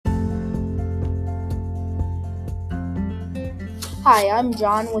Hi, I'm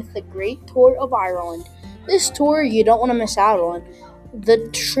John with the Great Tour of Ireland. This tour you don't want to miss out on. The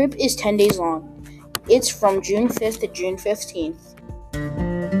trip is 10 days long. It's from June 5th to June 15th.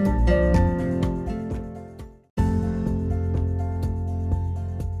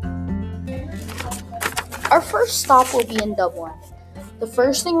 Our first stop will be in Dublin. The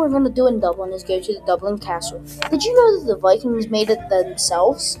first thing we're going to do in Dublin is go to the Dublin Castle. Did you know that the Vikings made it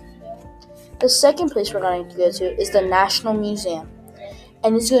themselves? The second place we're going to go to is the National Museum,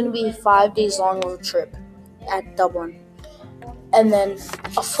 and it's going to be a 5 days long road trip at Dublin. And then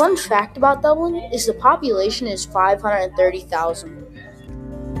a fun fact about Dublin is the population is 530,000.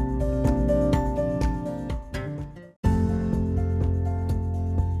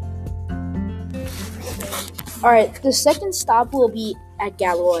 Alright, the second stop will be at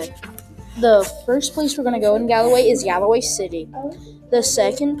Galway. The first place we're going to go in Galway is Galway City. The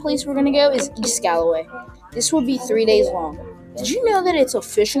second place we're going to go is East Galway. This will be 3 days long. Did you know that it's a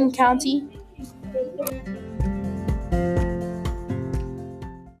fishing county?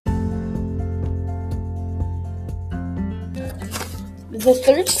 The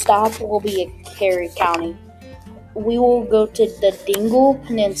third stop will be at Kerry County. We will go to the Dingle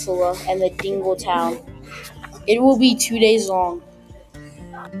Peninsula and the Dingle Town. It will be 2 days long.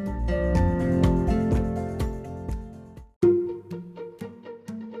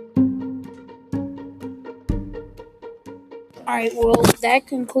 Alright, well, that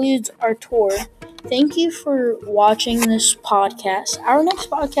concludes our tour. Thank you for watching this podcast. Our next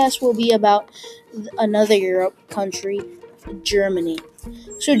podcast will be about another Europe country, Germany.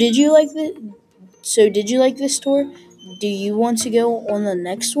 So did you like this tour? Do you want to go on the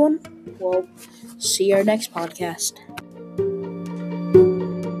next one? Well, see our next podcast.